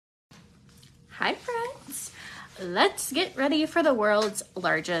Hi friends, let's get ready for the world's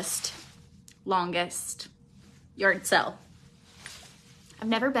largest, longest yard sale. I've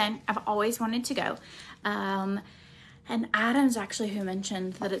never been, I've always wanted to go. And Adam's actually who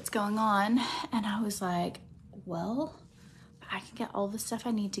mentioned that it's going on, and I was like, well, I can get all the stuff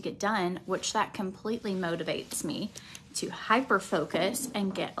I need to get done, which that completely motivates me to hyper focus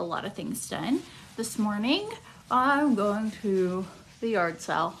and get a lot of things done. This morning, I'm going to the yard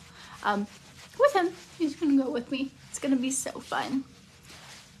sale with him. He's gonna go with me. It's gonna be so fun.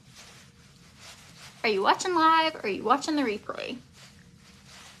 Are you watching live or are you watching the replay?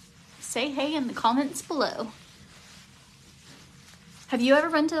 Say hey in the comments below. Have you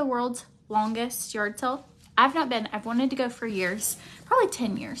ever been to the world's longest yard sale? I've not been. I've wanted to go for years, probably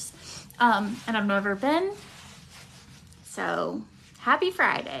 10 years, and I've never been. So happy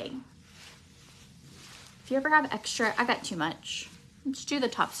Friday. If you ever have extra, I got too much. Just do the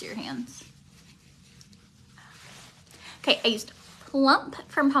tops of your hands. Okay, I used Plump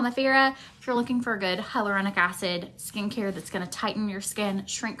from POMIFERA. If you're looking for a good hyaluronic acid skincare that's gonna tighten your skin,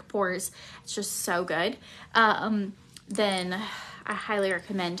 shrink pores, it's just so good. Then I highly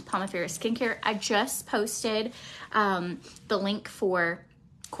recommend POMIFERA skincare. I just posted the link for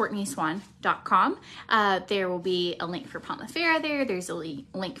CourtneySwan.com. There will be a link for POMIFERA there. There's a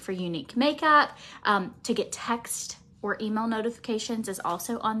link for YOUNIQUE makeup. To get text or email notifications is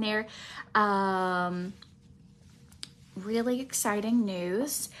also on there. Really exciting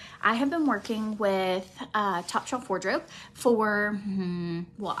news. I have been working with Top Shelf Wardrobe for,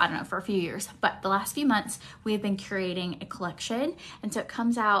 well, I don't know, for a few years, but the last few months we have been curating a collection. And so it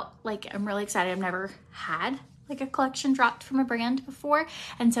comes out, like, I'm really excited. I've never had like a collection dropped from a brand before.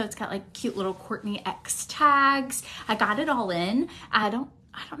 And so it's got like cute little Courtney X tags. I got it all in. I don't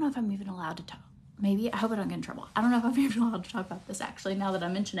know if I'm even allowed to talk. Maybe, I hope I don't get in trouble. I don't know if I'm even allowed to talk about this actually now that I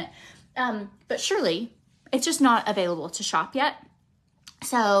mention it. But surely, it's just not available to shop yet.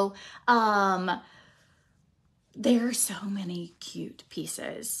 So, there are so many cute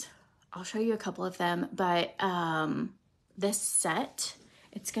pieces. I'll show you a couple of them, but this set,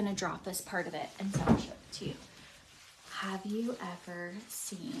 it's gonna drop as part of it, and so I'll show it to you. Have you ever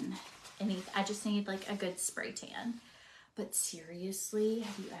seen any, I just need like a good spray tan, but seriously,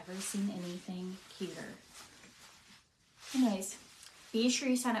 have you ever seen anything cuter? Anyways, be sure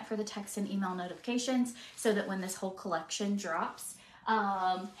you sign up for the text and email notifications so that when this whole collection drops, hang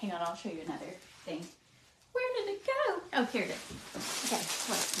on, I'll show you another thing. Where did it go? Oh, here it is. Okay,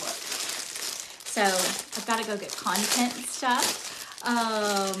 let's look. So I've got to go get content stuff.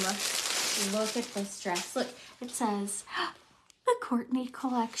 Look at this dress. Look, it says the Courtney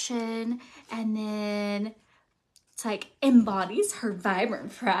collection, and then it's like embodies her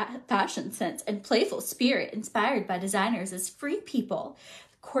vibrant fashion sense and playful spirit inspired by designers as free people.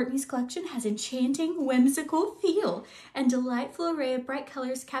 Courtney's collection has enchanting, whimsical feel and delightful array of bright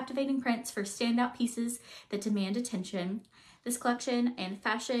colors, captivating prints for standout pieces that demand attention. This collection and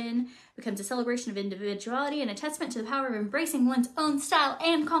fashion becomes a celebration of individuality and a testament to the power of embracing one's own style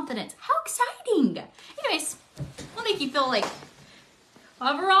and confidence. How exciting! Anyways, I'll make you feel like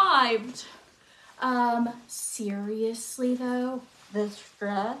I've arrived. Seriously though, this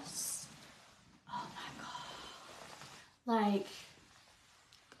dress, oh my god, like,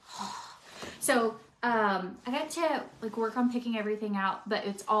 oh. So, I got to like work on picking everything out, but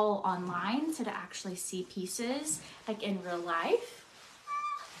it's all online, so to actually see pieces like in real life,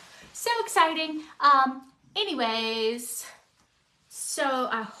 so exciting. Anyways, so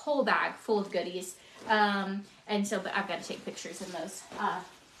a whole bag full of goodies, and so, but I've got to take pictures in those,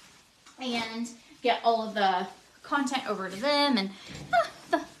 and get all of the content over to them, and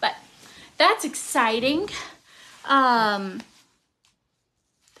but that's exciting. They're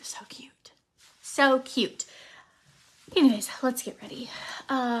so cute, so cute. Anyways, let's get ready.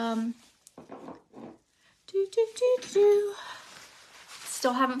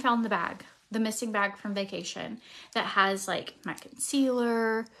 Still haven't found the bag, the missing bag from vacation that has like my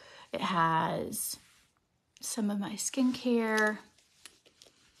concealer. It has some of my skincare.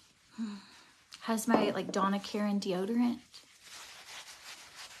 Has my like Donna Karan deodorant.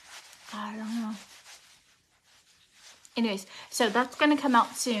 I don't know. Anyways, so that's gonna come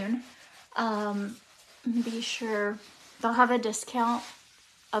out soon. Be sure they'll have a discount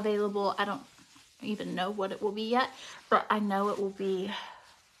available. I don't even know what it will be yet, but I know it will be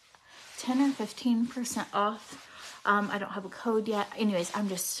 10 or 15% off. I don't have a code yet. Anyways, I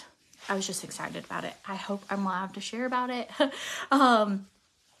was just excited about it. I hope I'm allowed to share about it.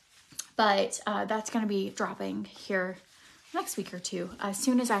 But that's going to be dropping here next week or two. As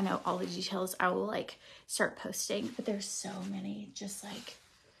soon as I know all the details, I will like start posting. But there's so many just like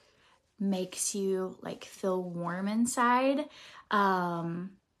makes you like feel warm inside.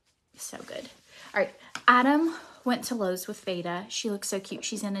 So good. All right, Adam went to Lowe's with Veda. She looks so cute.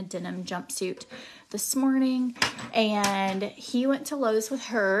 She's in a denim jumpsuit this morning, and he went to Lowe's with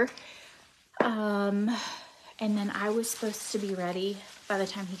her. And then I was supposed to be ready by the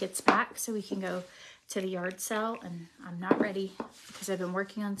time he gets back so we can go to the yard sale, and I'm not ready because I've been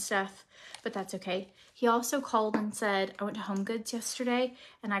working on stuff, but that's okay. He also called and said, I went to Home Goods yesterday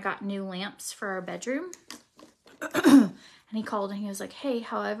and I got new lamps for our bedroom. And he called and he was like, hey,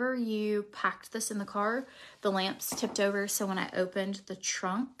 however you packed this in the car, the lamps tipped over. So when I opened the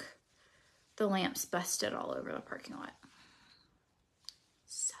trunk, the lamps busted all over the parking lot.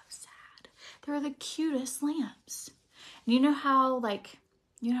 So sad. They're the cutest lamps. And you know how, like,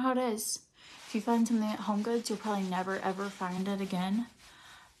 you know how it is. If you find something at Home Goods, you'll probably never ever find it again.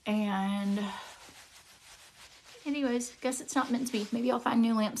 And anyways, guess it's not meant to be. Maybe I'll find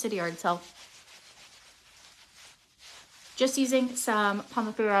new lamps at a yard sale. Just using some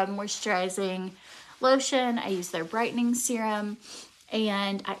POMIFERA moisturizing lotion. I use their brightening serum,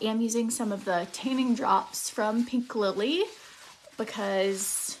 and I am using some of the tanning drops from Pink Lily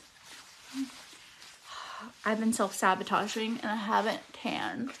because I've been self-sabotaging and I haven't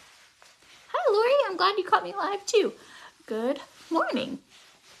tanned. Hi Lori, I'm glad you caught me live too. Good morning.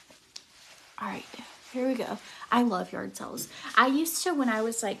 All right, here we go. I love yard sales. I used to, when I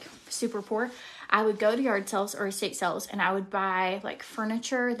was like super poor, I would go to yard sales or estate sales and I would buy like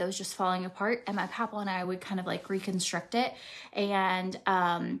furniture that was just falling apart, and my papa and I would kind of like reconstruct it, and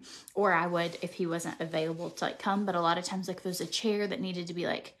or I would, if he wasn't available to like come, but a lot of times like if there was a chair that needed to be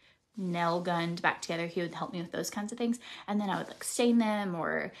like nail gunned back together, he would help me with those kinds of things. And then I would like stain them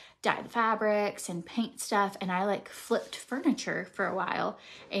or dye the fabrics and paint stuff, and I like flipped furniture for a while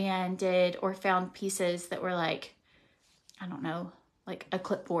and did, or found pieces that were like, I don't know, like a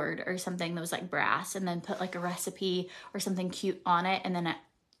clipboard or something that was like brass, and then put like a recipe or something cute on it, and then I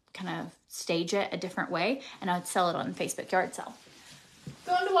kind of stage it a different way, and I would sell it on Facebook yard sale.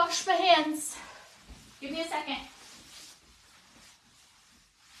 Going to wash my hands. Give me a second.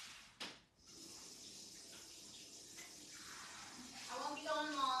 I won't be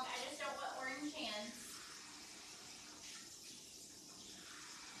going long. I just don't want orange hands.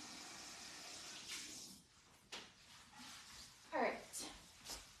 All right.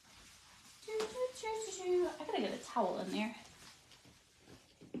 I gotta get a towel in there.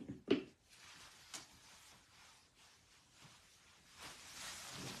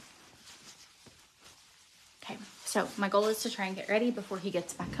 Okay, so my goal is to try and get ready before he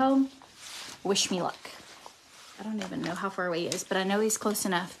gets back home. Wish me luck. I don't even know how far away he is, but I know he's close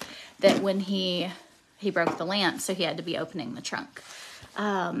enough that when he broke the lamp, so he had to be opening the trunk.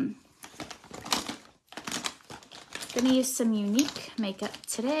 Gonna use some Younique makeup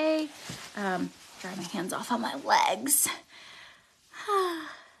today. Dry my hands off on my legs.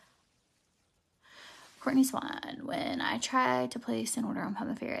 Courtney Swan, when I try to place an order on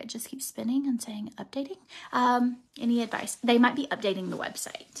POMIFERA, it just keeps spinning and saying updating. Any advice? They might be updating the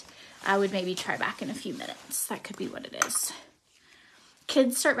website. I would maybe try back in a few minutes. That could be what it is.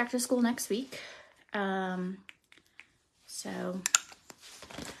 Kids start back to school next week. So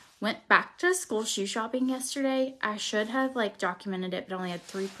went back to school shoe shopping yesterday. I should have like documented it, but only had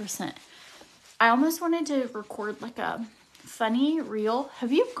 3%. I almost wanted to record like a funny reel.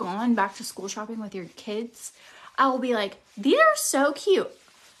 Have you gone back to school shopping with your kids? I will be like, these are so cute.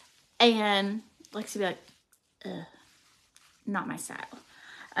 And Lexi will be like, ugh, not my style.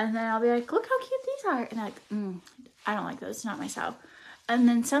 And then I'll be like, look how cute these are. And I'm like, I don't like those, it's not my style. And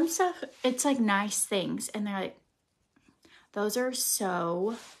then some stuff, it's like nice things. And they're like, those are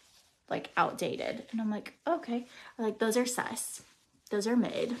so like outdated. And I'm like, okay. Or like, those are sus. Those are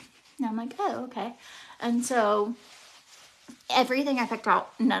mid. And I'm like, oh, okay. And so everything I picked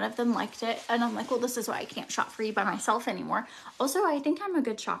out, none of them liked it. And I'm like, well, this is why I can't shop for you by myself anymore. Also, I think I'm a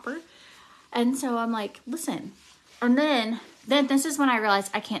good shopper. And so I'm like, listen. And then this is when I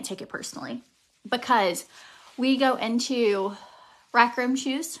realized I can't take it personally, because we go into Rack Room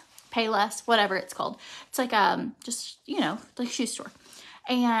Shoes, Payless, whatever it's called. It's like just, you know, like a shoe store.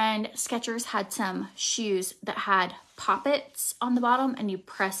 And Skechers had some shoes that had poppets on the bottom, and you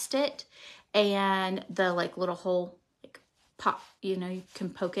pressed it and the like little hole like pop, you know, you can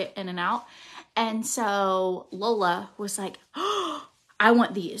poke it in and out. And so Lola was like, oh, I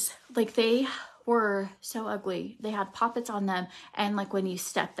want these. Like they were so ugly. They had poppets on them, and like when you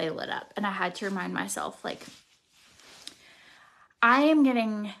step, they lit up. And I had to remind myself, like, I am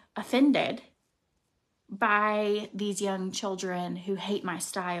getting offended by these young children who hate my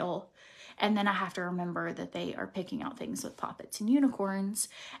style. And then I have to remember that they are picking out things with poppets and unicorns.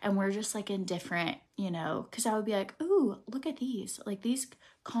 And we're just like in different, you know, because I would be like, ooh, look at these. Like these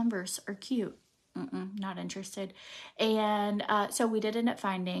Converse are cute. Not interested. And so we did end up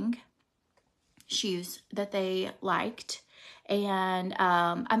finding shoes that they liked. And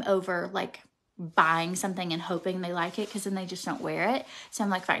I'm over like buying something and hoping they like it, because then they just don't wear it. So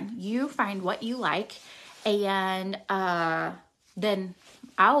I'm like, fine, you find what you like, and then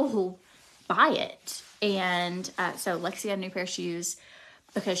I'll buy it. And so Lexi had a new pair of shoes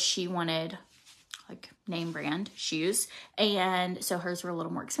because she wanted like name brand shoes, and so hers were a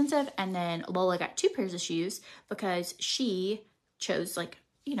little more expensive. And then Lola got 2 pairs of shoes because she chose like,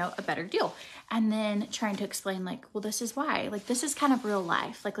 you know, a better deal. And then trying to explain like, well, this is why, like, this is kind of real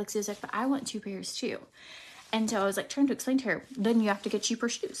life. Like Lexi was like, but I want 2 pairs too. And so I was like trying to explain to her, then you have to get cheaper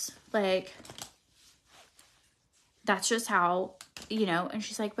shoes. Like, that's just how, you know. And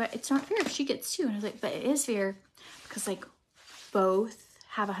she's like, but it's not fair if she gets 2. And I was like, but it is fair because like both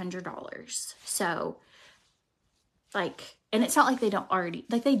have $100. So like, and it's not like they don't already,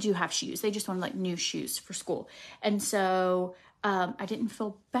 like they do have shoes. They just want like new shoes for school. And so I didn't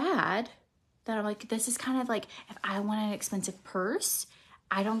feel bad that I'm like, this is kind of like, if I want an expensive purse,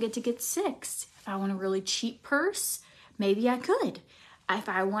 I don't get to get 6. If I want a really cheap purse, maybe I could. If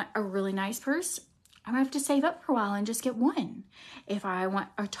I want a really nice purse, I'm gonna have to save up for a while and just get 1. If I want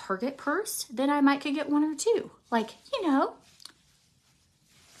a Target purse, then I might could get 1 or 2. Like, you know,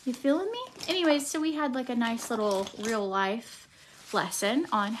 you feeling me? Anyways, so we had like a nice little real life lesson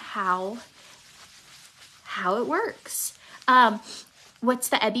on how it works. What's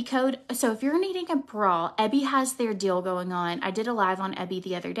the Ebby code? So if you're needing a bra, Ebby has their deal going on. I did a live on Ebby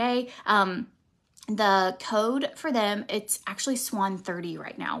the other day. The code for them, it's actually Swan30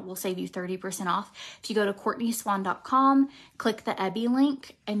 right now. We'll save you 30% off. If you go to CourtneySwan.com, click the Ebby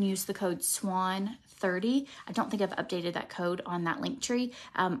link and use the code Swan30. I don't think I've updated that code on that link tree.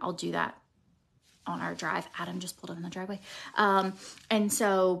 I'll do that on our drive. Adam just pulled up in the driveway. And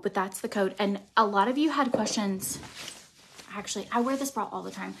so, but that's the code. And a lot of you had questions. Actually, I wear this bra all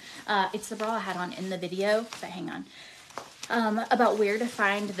the time. It's the bra I had on in the video, but hang on. About where to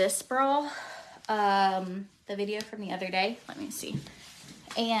find this bra. The video from the other day. Let me see.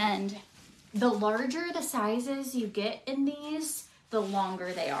 And the larger the sizes you get in these, the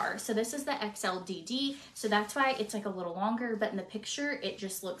longer they are. So this is the XLDD. So that's why it's like a little longer, but in the picture, it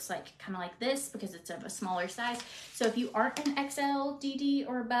just looks like kind of like this because it's of a smaller size. So if you aren't an XLDD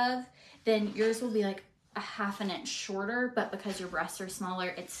or above, then yours will be like a ½ inch shorter, but because your breasts are smaller,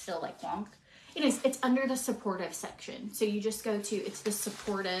 it's still like long. It's under the supportive section. So you just go to, it's the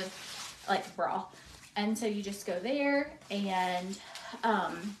supportive like bra. And so you just go there, and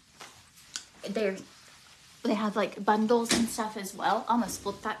they have like bundles and stuff as well. I almost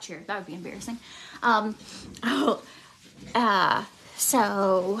flipped that chair. That would be embarrassing. So, all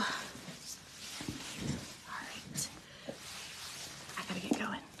right. I gotta get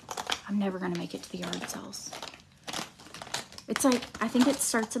going. I'm never gonna make it to the yard sales. It's like, I think it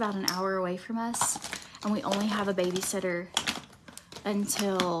starts about an hour away from us, and we only have a babysitter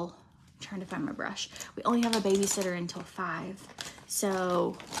until, I'm trying to find my brush. We only have a babysitter until 5.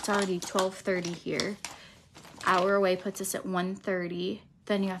 So it's already 12:30 here. Hour away puts us at 1:30.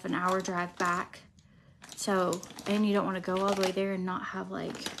 Then you have an hour drive back. So, and you don't want to go all the way there and not have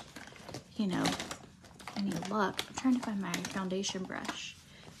like, you know, any luck. I'm trying to find my foundation brush.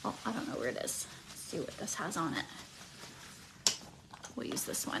 Well, I don't know where it is. Let's see what this has on it. We'll use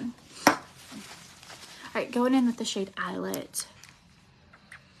this one. All right, going in with the shade Eyelet.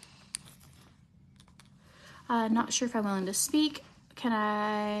 Not sure if I'm willing to speak. Can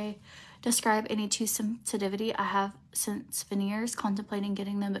I describe any too sensitivity? I have since veneers, contemplating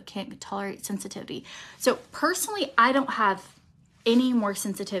getting them, but can't tolerate sensitivity. So personally, I don't have any more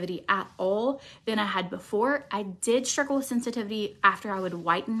sensitivity at all than I had before. I did struggle with sensitivity after I would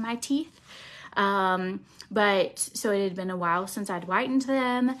whiten my teeth. But so it had been a while since I'd whitened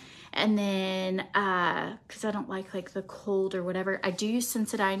them. And then, cause I don't like the cold or whatever, I do use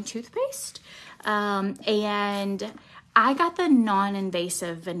Sensodyne toothpaste. And I got the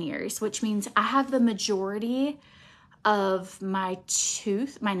non-invasive veneers, which means I have the majority of my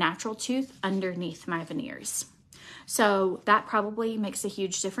tooth, my natural tooth underneath my veneers. So that probably makes a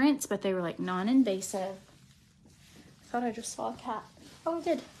huge difference, but they were like non-invasive. I thought I just saw a cat. Oh, I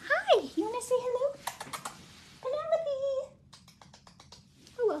did. Hi, you wanna say hello? Penelope.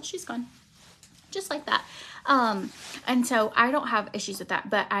 Oh, well, she's gone. Just like that. And so I don't have issues with that,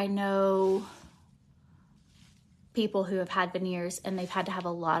 but I know people who have had veneers and they've had to have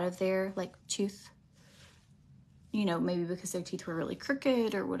a lot of their tooth you know, maybe because their teeth were really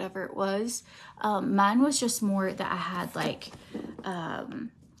crooked or whatever it was. Mine was just more that I had like, I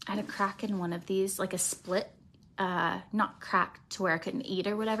had a crack in one of these, like a split, not cracked to where I couldn't eat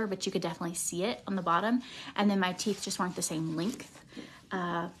or whatever, but you could definitely see it on the bottom. And then my teeth just weren't the same length.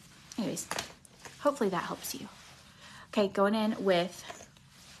 Anyways, hopefully that helps you. Okay, going in with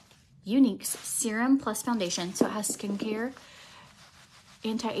YOUNIQUE's Serum Plus Foundation. So it has skincare,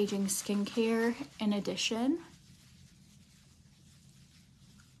 anti-aging skincare in addition.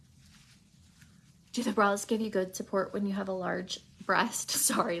 Do the bras give you good support when you have a large breast?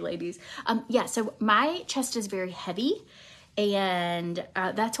 Sorry, ladies. Yeah, so my chest is very heavy, and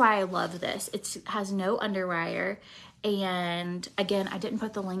that's why I love this. It has no underwire, and again, I didn't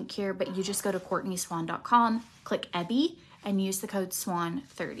put the link here, but you just go to CourtneySwan.com, click Ebby, and use the code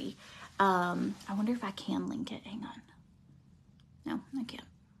SWAN30. I wonder if I can link it. Hang on. No, I can't.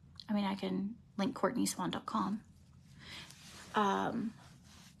 I mean, I can link CourtneySwan.com.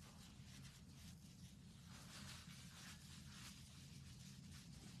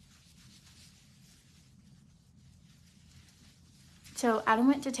 So Adam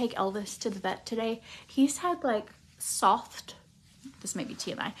went to take Elvis to the vet today. He's had like soft, this may be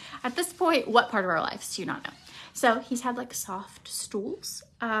TMI. At this point, what part of our lives do you not know? So he's had like soft stools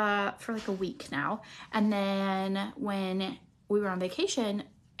for like a week now. And then when we were on vacation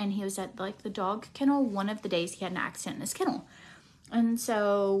and he was at like the dog kennel, one of the days he had an accident in his kennel. And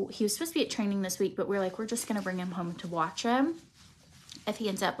so he was supposed to be at training this week, but we're like, we're just gonna bring him home to watch him. If he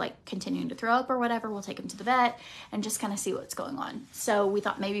ends up like continuing to throw up or whatever, we'll take him to the vet and just kind of see what's going on. So we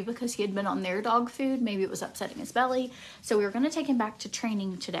thought maybe because he had been on their dog food, maybe it was upsetting his belly. So we were going to take him back to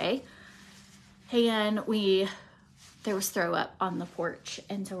training today. And there was throw up on the porch.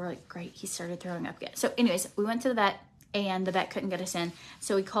 And so we're like, great, he started throwing up again. So anyways, we went to the vet and the vet couldn't get us in.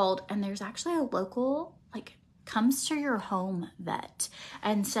 So we called, and there's actually a local, like, comes to your home vet.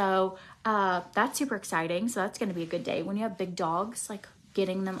 And so that's super exciting. So that's going to be a good day. When you have big dogs, like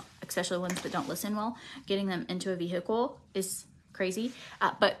getting them, especially ones that don't listen well, getting them into a vehicle is crazy.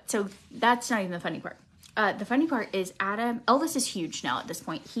 But so that's not even the funny part. The funny part is Elvis is huge now at this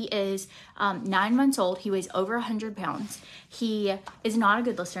point. He is 9 months old. He weighs over 100 pounds. He is not a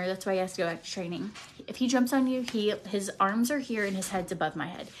good listener. That's why he has to go back to training. If he jumps on you, his arms are here and his head's above my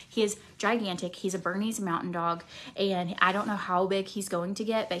head. He is gigantic. He's a Bernese mountain dog, and I don't know how big he's going to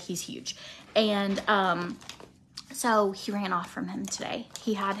get, but he's huge. And so he ran off from him today.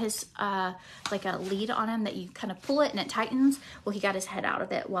 He had his, like a lead on him that you kind of pull it and it tightens. Well, he got his head out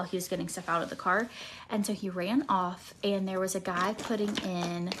of it while he was getting stuff out of the car. And so he ran off, and there was a guy putting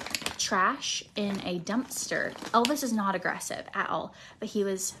in trash in a dumpster. Elvis is not aggressive at all, but he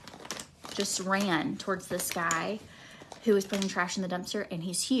just ran towards this guy who was putting trash in the dumpster, and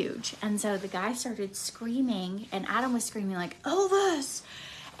he's huge. And so the guy started screaming, and Adam was screaming like, Elvis!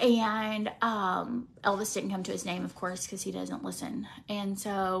 And Elvis didn't come to his name, of course, because he doesn't listen. And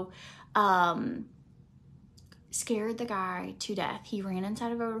so scared the guy to death. He ran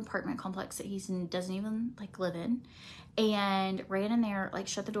inside of an apartment complex that he doesn't even like live in, and ran in there, like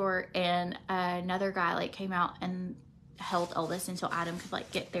shut the door, and another guy like came out and held Elvis until Adam could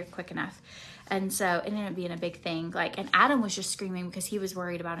like get there quick enough. And so it ended up being a big thing. Like, and Adam was just screaming because he was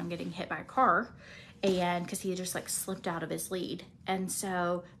worried about him getting hit by a car, and because he had just like slipped out of his lead. And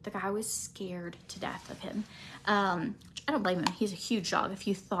so the guy was scared to death of him. Which I don't blame him. He's a huge dog. If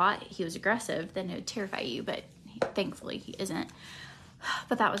you thought he was aggressive, then it would terrify you, but thankfully he isn't.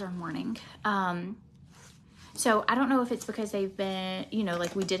 But that was our morning. So I don't know if it's because they've been, you know,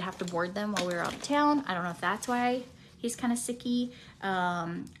 like we did have to board them while we were out of town. I don't know if that's why he's kind of sicky.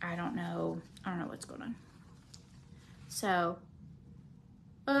 I don't know what's going on. So,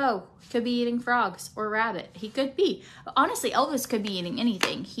 oh, could be eating frogs or rabbit. He could be. Honestly, Elvis could be eating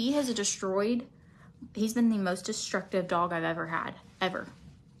anything. He has he's been the most destructive dog I've ever had, ever.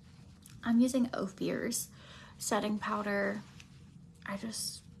 I'm using OFIR's setting powder. I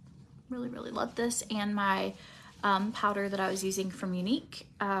just really, really love this. And my powder that I was using from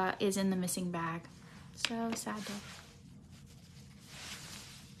YOUNIQUE is in the missing bag. So sad though.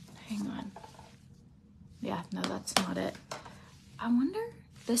 Hang on. Yeah, no, that's not it. I wonder,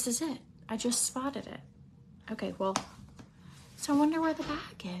 this is it. I just spotted it. Okay, well, so I wonder where the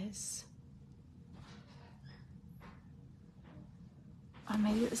bag is.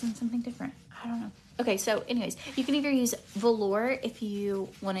 Maybe it was in something different. I don't know. Okay, so anyways, you can either use Velour if you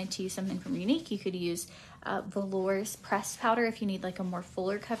wanted to use something from YOUNIQUE. You could use Velour's pressed powder if you need like a more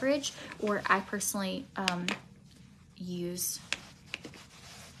fuller coverage, or I personally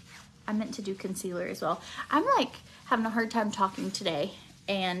I meant to do concealer as well. I'm like having a hard time talking today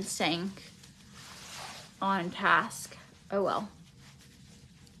and saying on task. Oh well.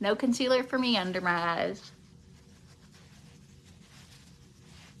 No concealer for me under my eyes.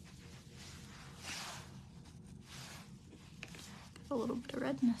 Got a little bit of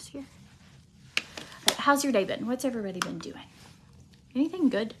redness here. Right, how's your day been? What's everybody been doing? Anything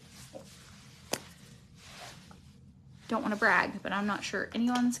good? Don't want to brag, but I'm not sure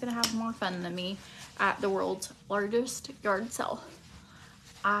anyone's gonna have more fun than me at the world's largest yard sale.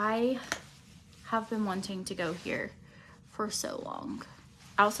 I have been wanting to go here for so long.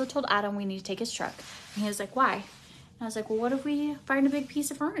 I also told Adam we need to take his truck, and he was like, why? And I was like, well, what if we find a big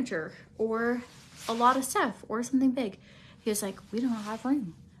piece of furniture or a lot of stuff or something big? He was like, we don't have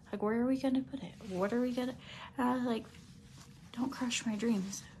room. Like, where are we gonna put it? What are we gonna? And I was like, don't crush my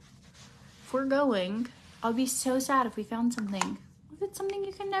dreams. If we're going, I'll be so sad if we found something. If it's something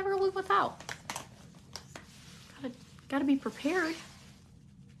you can never live without. Gotta be prepared.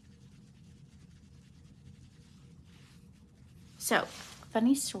 So,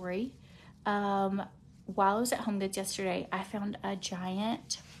 funny story. While I was at Home Goods yesterday, I found a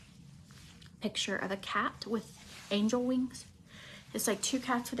giant picture of a cat with angel wings. It's like 2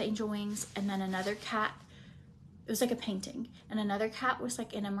 cats with angel wings, and then another cat. It was like a painting, and another cat was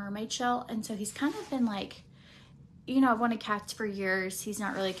like in a mermaid shell. And so he's kind of been like, you know, I've wanted cats for years. He's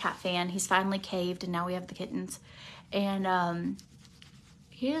not really a cat fan. He's finally caved, and now we have the kittens. And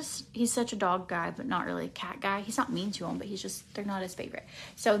he's such a dog guy, but not really a cat guy. He's not mean to them, but they're not his favorite.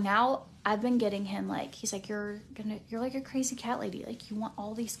 So now I've been getting him, like, he's like, you're like a crazy cat lady. Like, you want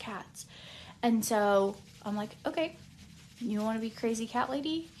all these cats. And so I'm like, okay, you want to be crazy cat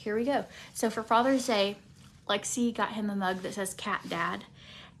lady? Here we go. So for Father's Day, Lexi got him a mug that says Cat Dad.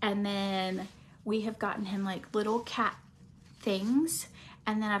 And then we have gotten him like little cat things.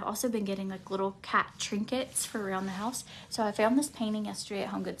 And then I've also been getting like little cat trinkets for around the house. So I found this painting yesterday at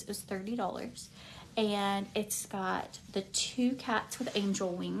Home Goods. It was $30. And it's got the 2 cats with angel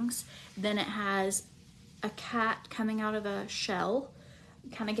wings. Then it has a cat coming out of a shell,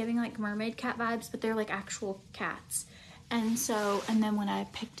 kind of giving like mermaid cat vibes, but they're like actual cats. And then when I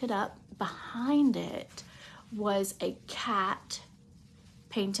picked it up, behind it was a cat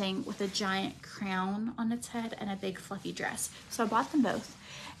painting with a giant crown on its head and a big fluffy dress. So I bought them both,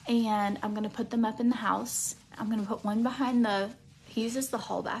 and I'm gonna put them up in the house. I'm gonna put one behind he uses the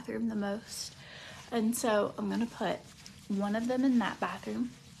hall bathroom the most. And so I'm gonna put one of them in that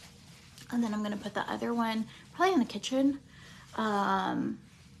bathroom. And then I'm gonna put the other one probably in the kitchen.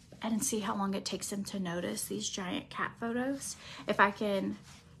 And see how long it takes him to notice these giant cat photos. If I can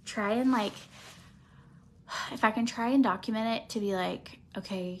try and document it to be like,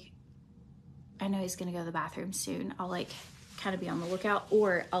 okay, I know he's gonna go to the bathroom soon. I'll like kind of be on the lookout,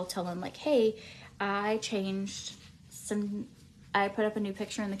 or I'll tell him like, hey, I put up a new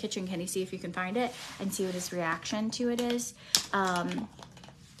picture in the kitchen. Can you see if you can find it and see what his reaction to it is?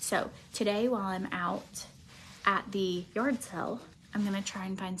 So today while I'm out at the yard sale, I'm gonna try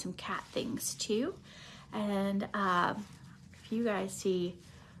and find some cat things too. And if you guys see,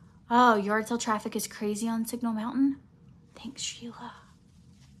 oh, yard sale traffic is crazy on Signal Mountain. Thanks, Sheila.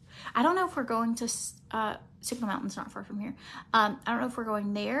 I don't know if we're going to, Signal Mountain's not far from here. I don't know if we're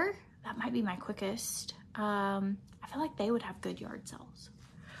going there. That might be my quickest. I feel like they would have good yard sales.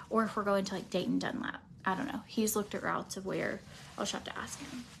 Or if we're going to like Dayton Dunlap. I don't know. He's looked at routes of where. I'll just have to ask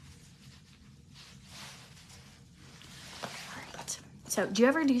him. So do you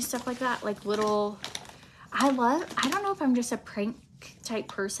ever do stuff like that? Like little, I don't know if I'm just a prank type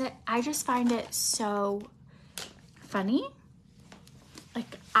person. I just find it so funny.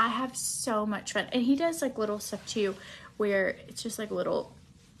 Like I have so much fun. And he does like little stuff too, where it's just like little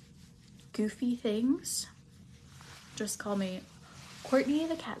goofy things. Just call me Courtney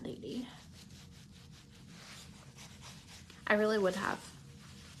the Cat Lady. I really would have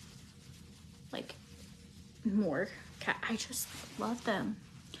like more cat. I just love them.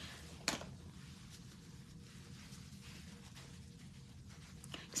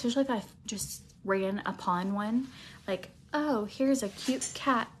 Especially if I just ran upon one, like, oh, here's a cute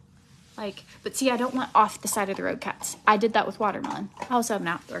cat. Like, but see, I don't want off the side of the road cats. I did that with Watermelon. I also have an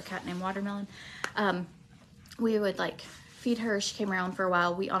outdoor cat named Watermelon. We would like feed her. She came around for a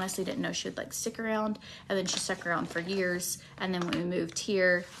while. We honestly didn't know she'd like stick around, and then she stuck around for years. And then when we moved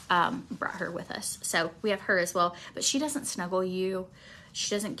here, brought her with us. So we have her as well, but she doesn't snuggle you. She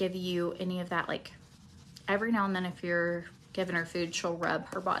doesn't give you any of that. Like every now and then if you're giving her food, she'll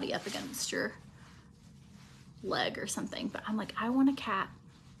rub her body up against your leg or something. But I'm like, I want a cat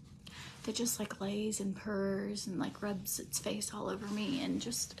that just like lays and purrs and like rubs its face all over me, and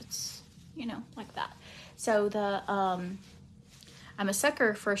just, it's, you know, like that. So I'm a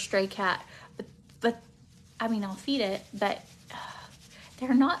sucker for a stray cat, but I mean, I'll feed it, but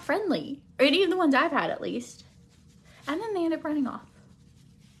they're not friendly. Or any of the ones I've had, at least. And then they end up running off.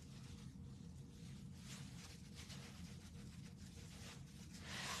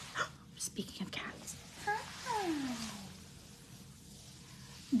 Speaking of cats.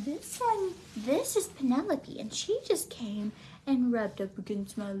 This is Penelope, and she just came and rubbed up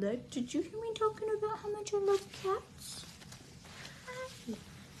against my leg. Did you hear me talking about how much I love cats? Hi.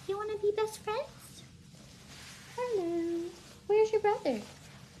 You want to be best friends? Hello. Where's your brother?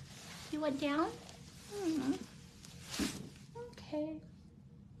 You went down? Okay.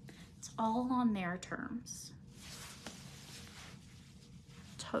 It's all on their terms.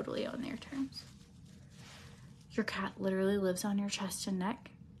 Totally on their terms. Your cat literally lives on your chest and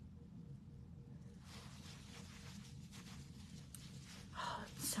neck. Oh,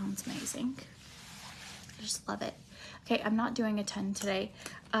 it sounds amazing. I just love it. Okay, I'm not doing a 10 today.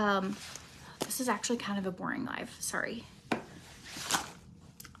 This is actually kind of a boring live, sorry.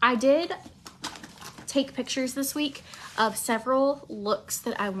 I did take pictures this week of several looks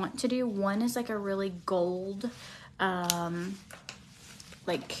that I want to do. One is like a really gold,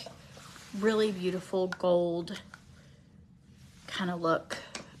 like really beautiful gold kind of look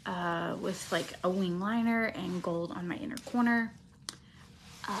with like a wing liner and gold on my inner corner.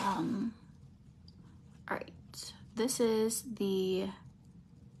 All right, this is the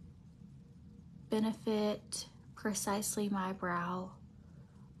Benefit Precisely My Brow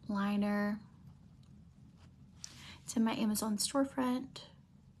liner. It's in my Amazon storefront.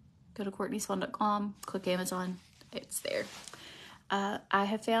 Go to CourtneySwan.com, click Amazon, it's there. I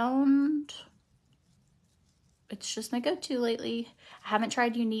have found it's just my go-to lately. I haven't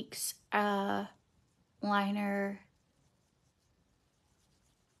tried YOUNIQUE's liner.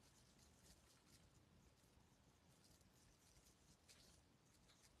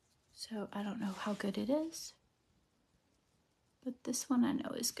 So I don't know how good it is, but this one I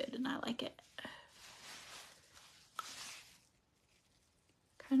know is good and I like it.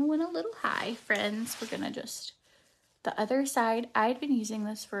 Kind of went a little high, friends. We're gonna just, the other side, I'd been using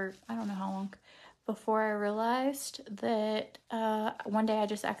this for I don't know how long before I realized that one day I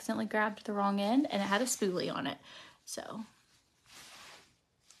just accidentally grabbed the wrong end and it had a spoolie on it. So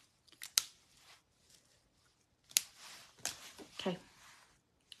okay.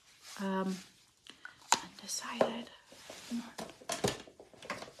 Undecided.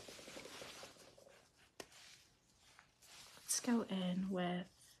 Let's go in with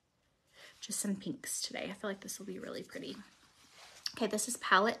just some pinks today. I feel like this will be really pretty. Okay, this is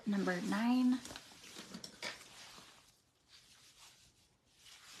palette number 9.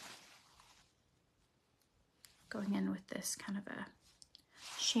 Going in with this kind of a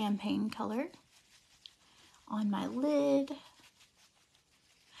champagne color on my lid.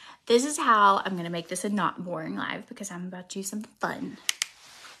 This is how I'm gonna make this a not boring live because I'm about to do something fun.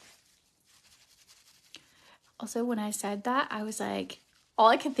 Also, when I said that, I was like, all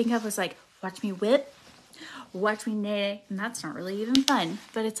I could think of was like, watch me whip, watch me knit, and that's not really even fun.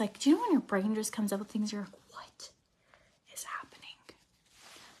 But it's like, do you know when your brain just comes up with things, you're like, what is happening?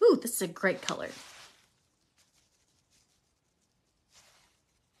 Ooh, this is a great color.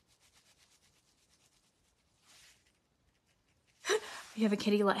 We have a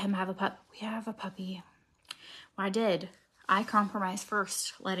kitty, let him have a pup. We have a puppy. Well, I did. I compromised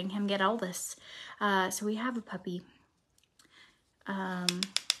first, letting him get all this. So we have a puppy.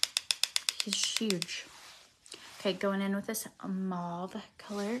 He's huge. Okay, going in with this mauve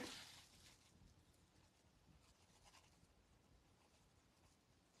color.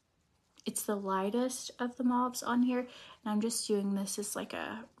 It's the lightest of the mauves on here, and I'm just doing this as like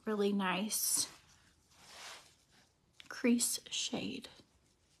a really nice crease shade.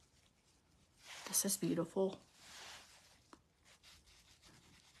 This is beautiful.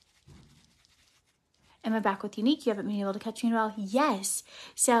 Am I back with YOUNIQUE? You haven't been able to catch me in a while. Yes.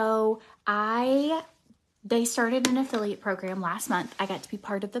 So they started an affiliate program last month. I got to be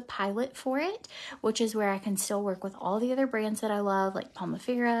part of the pilot for it, which is where I can still work with all the other brands that I love, like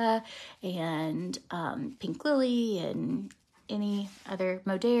POMIFERA and Pink Lily and any other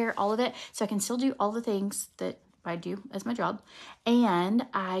Modere, all of it. So I can still do all the things that I do as my job, and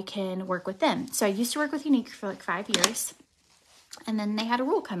I can work with them. So I used to work with YOUNIQUE for like 5 years. And then they had a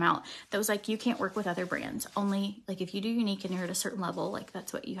rule come out that was like, you can't work with other brands. Only like if you do YOUNIQUE and you're at a certain level, like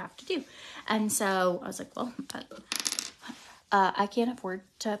that's what you have to do. And so I was like, well, I can't afford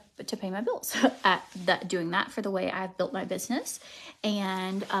to pay my bills at doing that for the way I've built my business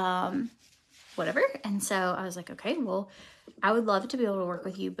and whatever. And so I was like, okay, well, I would love to be able to work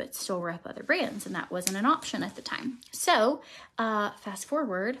with you, but still rep other brands. And that wasn't an option at the time. So fast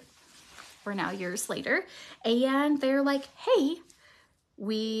forward, we're now years later, and they're like, hey,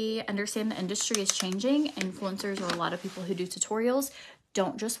 we understand the industry is changing. Influencers, or a lot of people who do tutorials,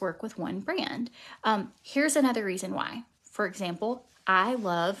 don't just work with one brand. Here's another reason why. For example, I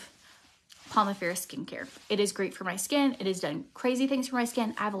love POMIFERA skincare. It is great for my skin. It has done crazy things for my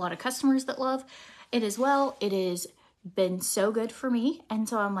skin. I have a lot of customers that love it as well. It has been so good for me. And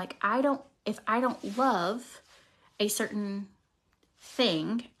so I'm like, if I don't love a certain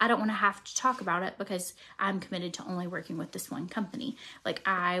thing, I don't want to have to talk about it because I'm committed to only working with this one company. Like,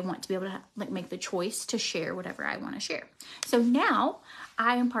 I want to be able to make the choice to share whatever I want to share. So now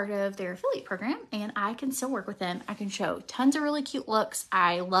I am part of their affiliate program, and I can still work with them. I can show tons of really cute looks.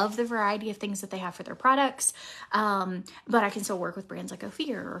 I love the variety of things that they have for their products. But I can still work with brands like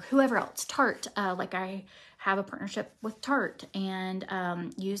OFIR or whoever else. Tarte, like I have a partnership with Tarte, and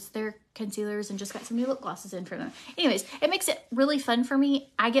use their concealers, and just got some new lip glosses in for them. Anyways, it makes it really fun for me.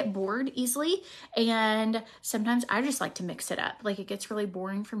 I get bored easily, and sometimes I just like to mix it up. Like, it gets really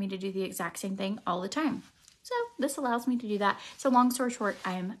boring for me to do the exact same thing all the time. So this allows me to do that. So long story short,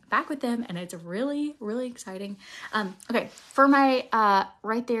 I am back with them, and it's really, really exciting. Okay, for my,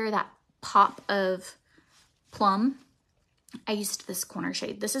 right there, that pop of plum, I used this corner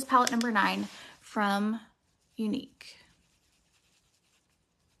shade. This is palette number 9 from YOUNIQUE.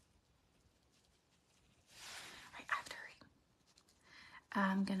 Right, I have to hurry.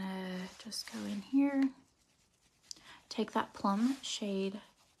 I'm gonna just go in here, take that plum shade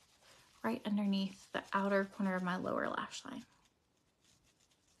right underneath the outer corner of my lower lash line.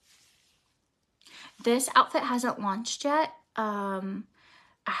 This outfit hasn't launched yet. I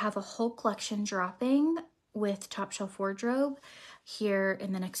have a whole collection dropping with Top Shelf Wardrobe here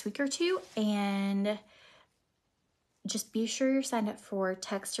in the next week or two, and just be sure you're signed up for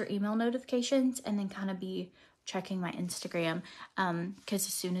text or email notifications, and then kind of be checking my Instagram, because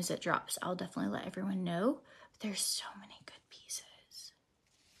as soon as it drops, I'll definitely let everyone know. But there's so many good pieces.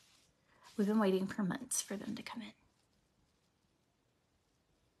 We've been waiting for months for them to come in.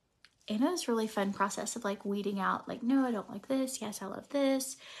 And it was a really fun process of like weeding out, like, no, I don't like this. Yes, I love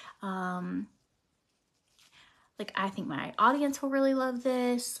this. Like, I think my audience will really love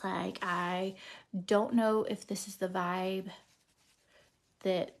this. Like, I don't know if this is the vibe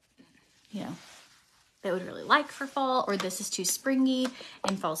that, you know, they would really like for fall, or this is too springy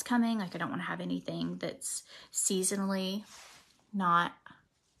and fall's coming. Like, I don't want to have anything that's seasonally not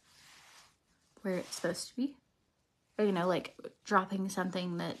where it's supposed to be. Or, you know, like dropping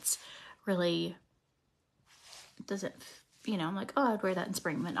something that's really doesn't, you know, I'm like, oh, I'd wear that in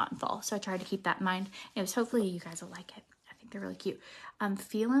spring, but not in fall. So I tried to keep that in mind. Anyways, hopefully you guys will like it. I think they're really cute. I'm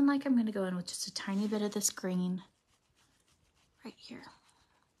feeling like I'm going to go in with just a tiny bit of this green right here.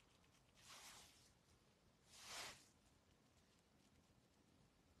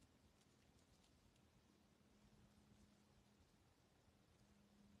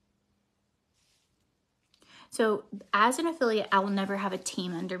 So as an affiliate, I will never have a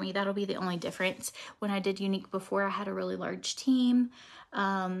team under me. That'll be the only difference. When I did YOUNIQUE before, I had a really large team.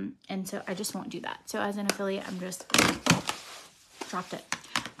 And so I just won't do that. So as an affiliate, I'm just dropped it.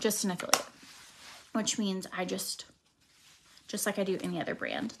 Just an affiliate, which means I just like I do any other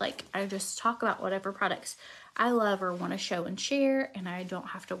brand. Like, I just talk about whatever products I love or want to show and share, and I don't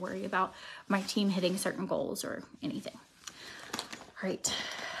have to worry about my team hitting certain goals or anything. All right.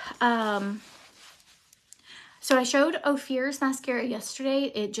 So I showed OFIR's mascara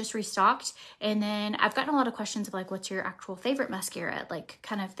yesterday. It just restocked. And then I've gotten a lot of questions of like, what's your actual favorite mascara? Like,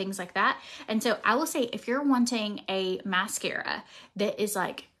 kind of things like that. And so I will say, if you're wanting a mascara that is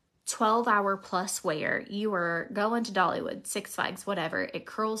like 12-hour plus wear, you are going to Dollywood, Six Flags, whatever, it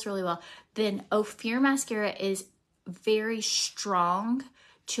curls really well, then OFIR mascara is very strong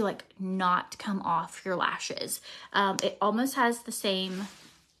to like not come off your lashes. It almost has the same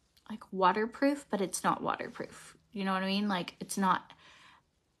like waterproof, but it's not waterproof. You know what I mean? Like, it's not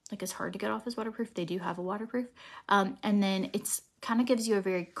like as hard to get off as waterproof. They do have a waterproof. And then it's kind of gives you a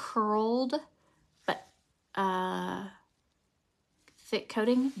very curled but thick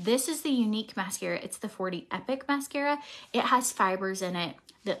coating. This is the YOUNIQUE mascara. It's the 40 Epic mascara. It has fibers in it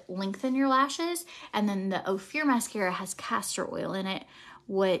that lengthen your lashes. And then the OFIR mascara has castor oil in it,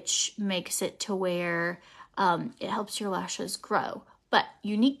 which makes it to where it helps your lashes grow. But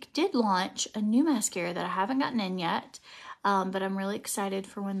YOUNIQUE did launch a new mascara that I haven't gotten in yet, but I'm really excited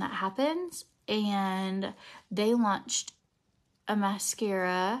for when that happens. And they launched a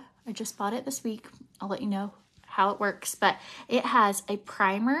mascara. I just bought it this week. I'll let you know how it works. But it has a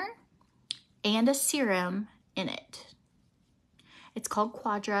primer and a serum in it. It's called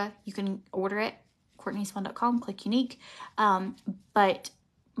Quadra. You can order it, CourtneySwan.com, click YOUNIQUE. But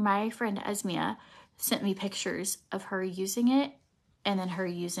my friend Esmia sent me pictures of her using it, and then her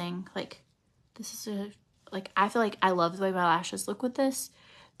using, like, this is a, like, I feel like I love the way my lashes look with this.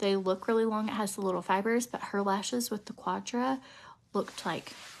 They look really long. It has the little fibers, but her lashes with the Quadra looked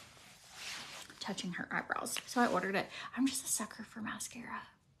like touching her eyebrows. So I ordered it. I'm just a sucker for mascara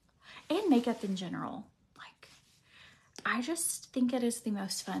and makeup in general. Like, I just think it is the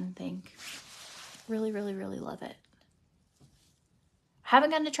most fun thing. Really, really, really love it. Haven't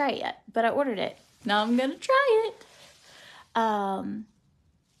gotten to try it yet, but I ordered it. Now I'm gonna try it.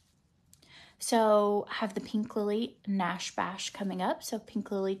 So I have the Pink Lily Nash Bash coming up. So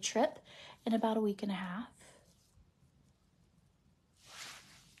Pink Lily trip in about a week and a half.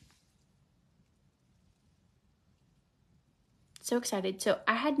 So excited. So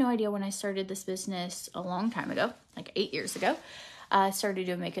I had no idea when I started this business a long time ago, like 8 years ago. I started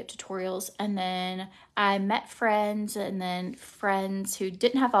doing makeup tutorials, and then I met friends, and then friends who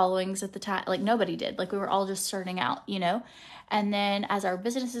didn't have followings at the time. Like, nobody did. Like, we were all just starting out, you know? And then as our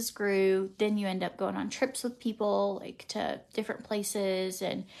businesses grew, then you end up going on trips with people, like to different places.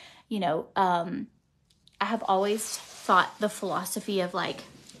 And, you know, I have always thought the philosophy of like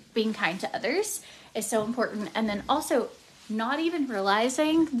being kind to others is so important. And then also not even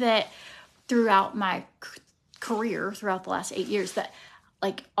realizing that throughout my career, throughout the last 8 years, that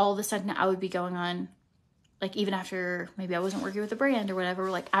like all of a sudden I would be going on, like even after maybe I wasn't working with a brand or whatever,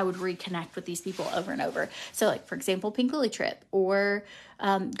 like I would reconnect with these people over and over. So like, for example, Pink Lily trip, or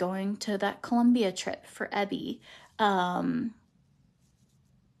going to that Columbia trip for Ebby. And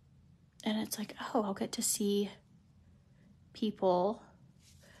it's like, oh, I'll get to see people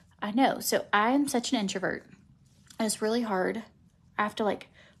I know. So I am such an introvert. And it's really hard. I have to like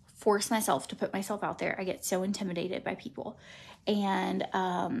force myself to put myself out there. I get so intimidated by people. And,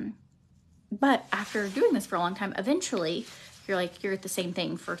 but after doing this for a long time, eventually you're at the same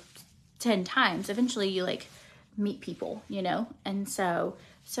thing for 10 times. Eventually you like meet people, you know? And so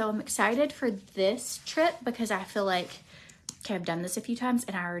I'm excited for this trip because I feel like, okay, I've done this a few times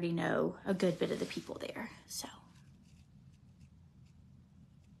and I already know a good bit of the people there. So.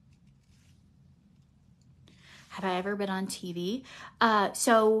 Have I ever been on TV?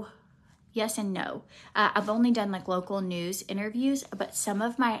 So yes and no. I've only done like local news interviews, but some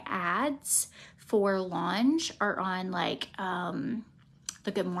of my ads for Launch are on like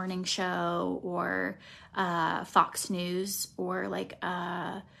the Good Morning Show or Fox News, or like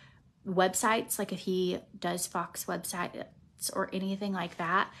websites, like if he does Fox websites or anything like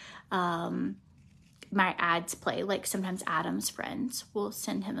that. My ads play. Like sometimes Adam's friends will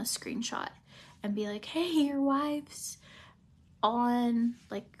send him a screenshot and be like, hey, your wife's on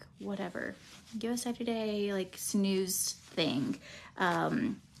like whatever, USA Today, like snooze thing.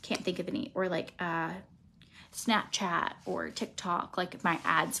 Can't think of any. Or like Snapchat or TikTok, like my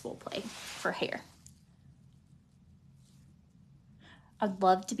ads will play for hair. I'd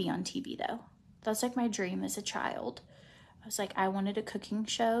love to be on TV though. That's like my dream as a child. I was like, I wanted a cooking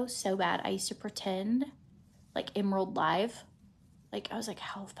show so bad. I used to pretend, like Emerald Live. Like, I was like,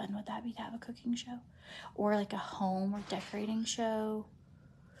 how fun would that be to have a cooking show? Or like a home or decorating show.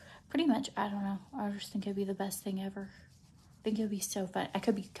 Pretty much, I don't know. I just think it'd be the best thing ever. I think it would be so fun. I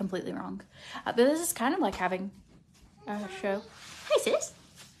could be completely wrong. But this is kind of like having a show. Hi, sis.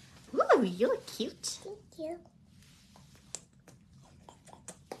 Ooh, you look cute. Thank you.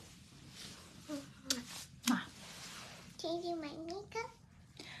 Ma. Can you do my makeup?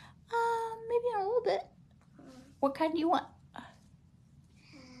 Maybe a little bit. What kind do you want? I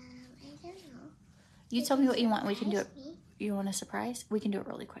don't know. You tell me what you want. We can do it. You want a surprise? We can do it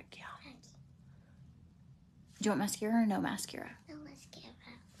really quick. Yeah. Do you want mascara or no mascara? No mascara.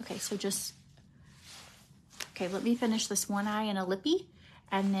 Okay, so just... Okay, let me finish this one eye and a lippy,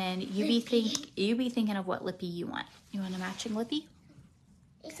 and then you be thinking of what lippy you want. You want a matching lippy?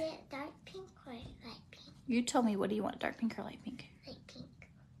 Is it dark pink or light pink? You tell me, what do you want? Dark pink or light pink? Light pink.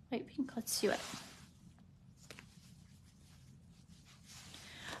 Light pink. Let's do it.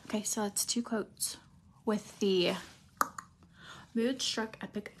 Okay, so that's 2 coats with the Mood Struck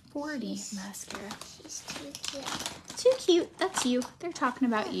Epic 40 mascara. She's too cute. Too cute. That's you. They're talking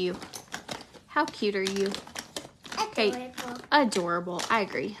about you. How cute are you? Okay. Adorable. I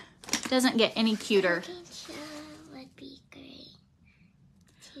agree. Doesn't get any cuter. Would be great.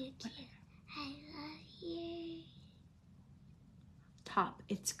 Too cute. I love you. Top.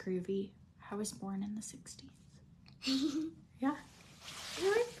 It's groovy. I was born in the 60s. Yeah. You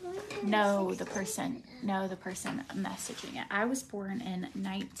were born in No, the person messaging it. I was born in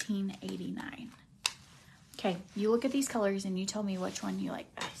 1989. Okay, you look at these colors and you tell me which one you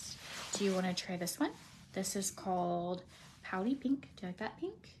like best. Do you want to try this one? This is called pouty pink. Do you like that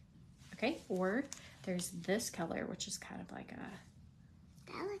pink? Okay, or there's this color, which is kind of like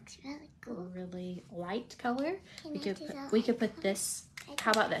a That looks really cool. really light color. Can We I could do put, that we like could put that? this.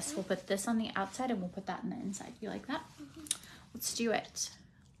 How about this? We'll put this on the outside and we'll put that on the inside. You like that? Let's do it.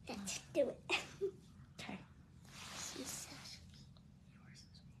 Let's do it. Okay. She's so sweet.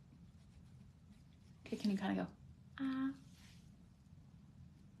 Okay, can you kind of go, ah,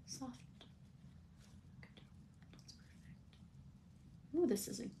 soft. Good. That's perfect. Ooh, this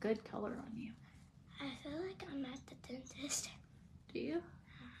is a good color on you. I feel like I'm at the dentist. Do you?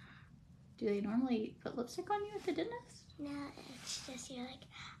 Do they normally put lipstick on you at the dentist? No, it's just you're like,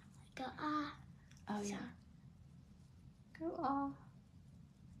 go ah. Oh, So- yeah. Go ah.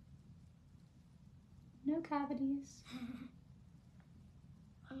 No cavities.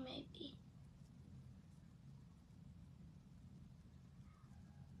 Or maybe.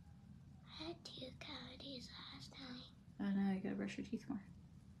 I had 2 cavities last time. I know, you gotta brush your teeth more.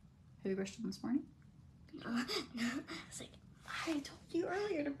 Have you brushed them this morning? No, no. It's like, I told you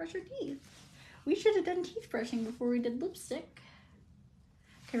earlier to brush your teeth. We should have done teeth brushing before we did lipstick.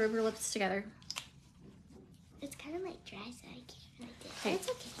 Okay, rub your lips together. it's kind of like dry, so I can't really do it. Okay. It's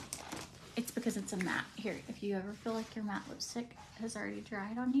okay. It's because it's a matte. Here, if you ever feel like your matte lipstick has already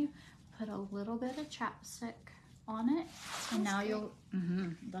dried on you, put a little bit of chapstick on it, and now you'll,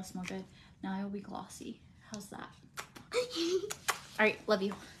 that smells good. Now you'll be glossy. How's that? All right, love you.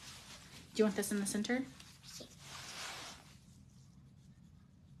 Do you want this in the center?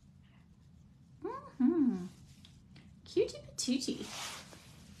 Cutie patootie.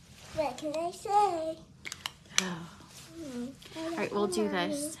 What can I say? Oh. All right, we'll do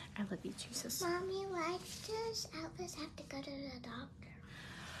this. I love you, Jesus. Mommy, why does Elvis have to go to the doctor?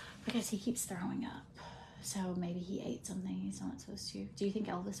 Because he keeps throwing up. So maybe he ate something he's not supposed to. Do you think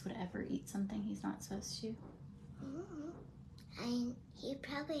Elvis would ever eat something he's not supposed to? He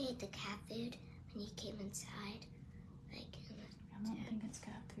probably ate the cat food when he came inside. I don't think it's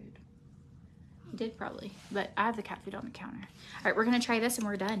cat food. He did probably, but I have the cat food on the counter. All right, we're gonna try this and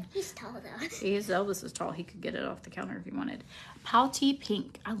we're done. He's tall though. Elvis is tall. He could get it off the counter if he wanted. Pouty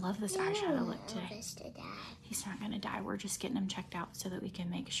pink. I love this eyeshadow look today. Elvis to die. He's not gonna die. We're just getting him checked out so that we can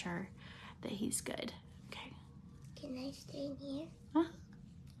make sure that he's good. Okay. Can I stay in here? Huh?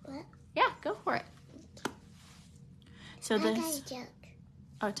 What? Yeah, go for it. So I got this. a joke.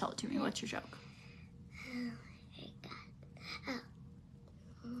 Oh, tell it to me. What's your joke? Oh, I got. Oh.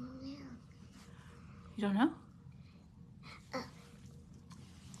 No. You don't know?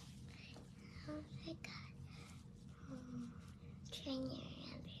 Oh my god. Trying to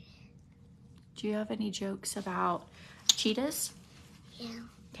remember it. Do you have any jokes about cheetahs? Yeah.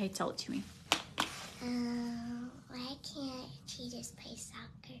 Okay, tell it to me. Why can't cheetahs play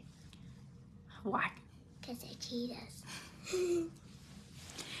soccer? Why? Because they're cheetahs.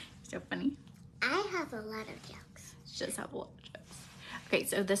 So funny. I have a lot of jokes. She does have a lot of jokes. Okay,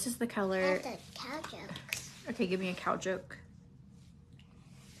 so this is the I color. have the cow jokes. Okay, give me a cow joke.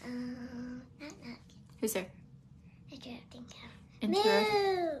 Not. Who's there? Interrupting cow.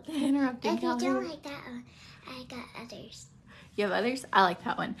 Interrupting If you cow. don't like that one, I got others. You have others? I like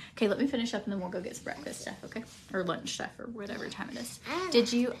that one. Okay, let me finish up and then we'll go get some breakfast stuff, okay? Or lunch stuff or whatever time it is.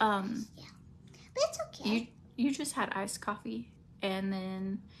 Did you Yeah. But it's okay. you just had iced coffee and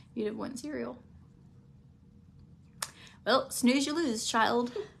then you did one cereal. Well, snooze you lose,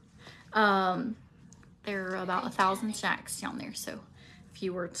 child. There are about 1,000 snacks down there, so if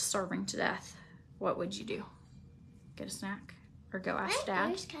you were starving to death, what would you do? Get a snack? Or go ask My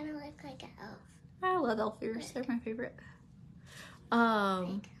Dad? ears kind of look like an elf. I love elf ears. They're my favorite.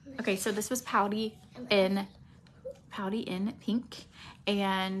 Okay, so this was Pouty in pink,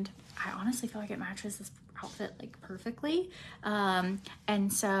 and I honestly feel like it matches this outfit like perfectly.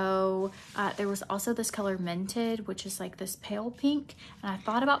 And so there was also this color Minted, which is like this pale pink, and I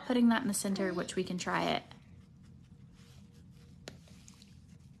thought about putting that in the center, which we can try it.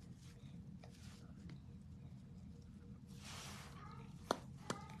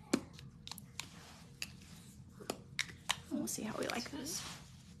 We'll see how we like this.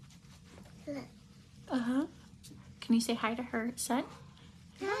 Look. Uh-huh. Can you say hi to her son?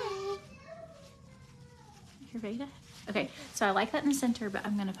 Hi. Your Veda? Okay, so I like that in the center, but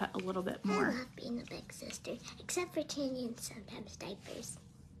I'm gonna put a little bit I more. love being a big sister, except for changing sometimes diapers.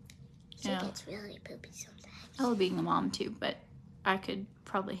 She Yeah. gets really poopy sometimes. I love being a mom too, but I could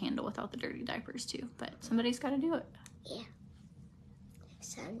probably handle without the dirty diapers too, but somebody's gotta do it. Yeah.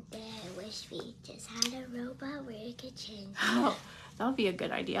 Someday I wish we just had a robot where it could change. Oh, that would be a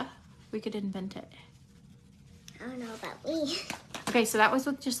good idea. We could invent it. I don't know about me. Okay, so that was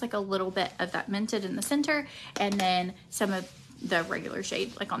with just like a little bit of that Mented in the center, and then some of the regular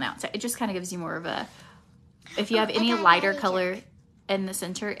shade like on the outside. It just kind of gives you more of a, if you have any lighter color in the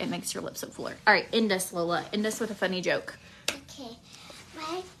center, it makes your lips look fuller. All right, end us, Lola. End us with a funny joke. Okay.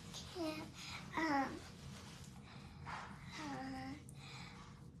 Why can't,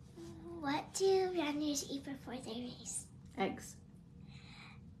 what do runners eat before they race? Eggs.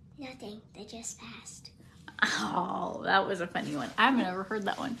 Nothing. They just passed. Oh, that was a funny one. I've never heard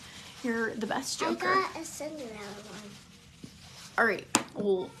that one. You're the best joker. I got a Cinderella one. All right,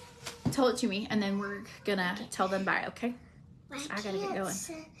 well, tell it to me, and then we're gonna tell them bye, okay? I gotta get going.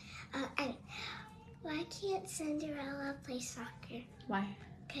 Why can't Cinderella play soccer? Why?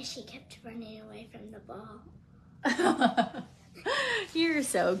 Because she kept running away from the ball. You're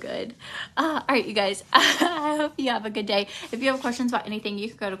so good. All right, you guys, I hope you have a good day. If you have questions about anything, you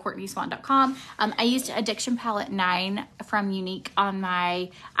can go to CourtneySwan.com. I used Addiction Palette 9 from YOUNIQUE on my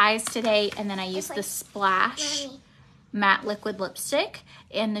eyes today, and then I used the Splash Matte Liquid Lipstick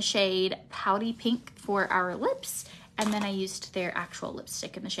in the shade Pouty Pink for our lips. And then I used their actual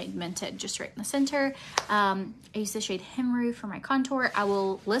lipstick in the shade Mented, just right in the center. I used the shade Himru for my contour. I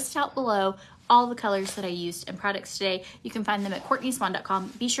will list out below all the colors that I used in products today. You can find them at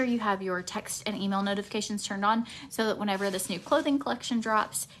CourtneySwan.com. Be sure you have your text and email notifications turned on so that whenever this new clothing collection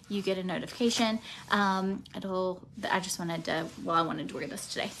drops, you get a notification. I just wanted to, well, I wanted to wear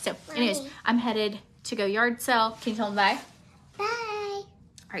this today. So anyways, I'm headed to go yard sale. Can you tell them bye? Bye. All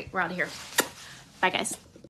right, we're out of here. Bye, guys.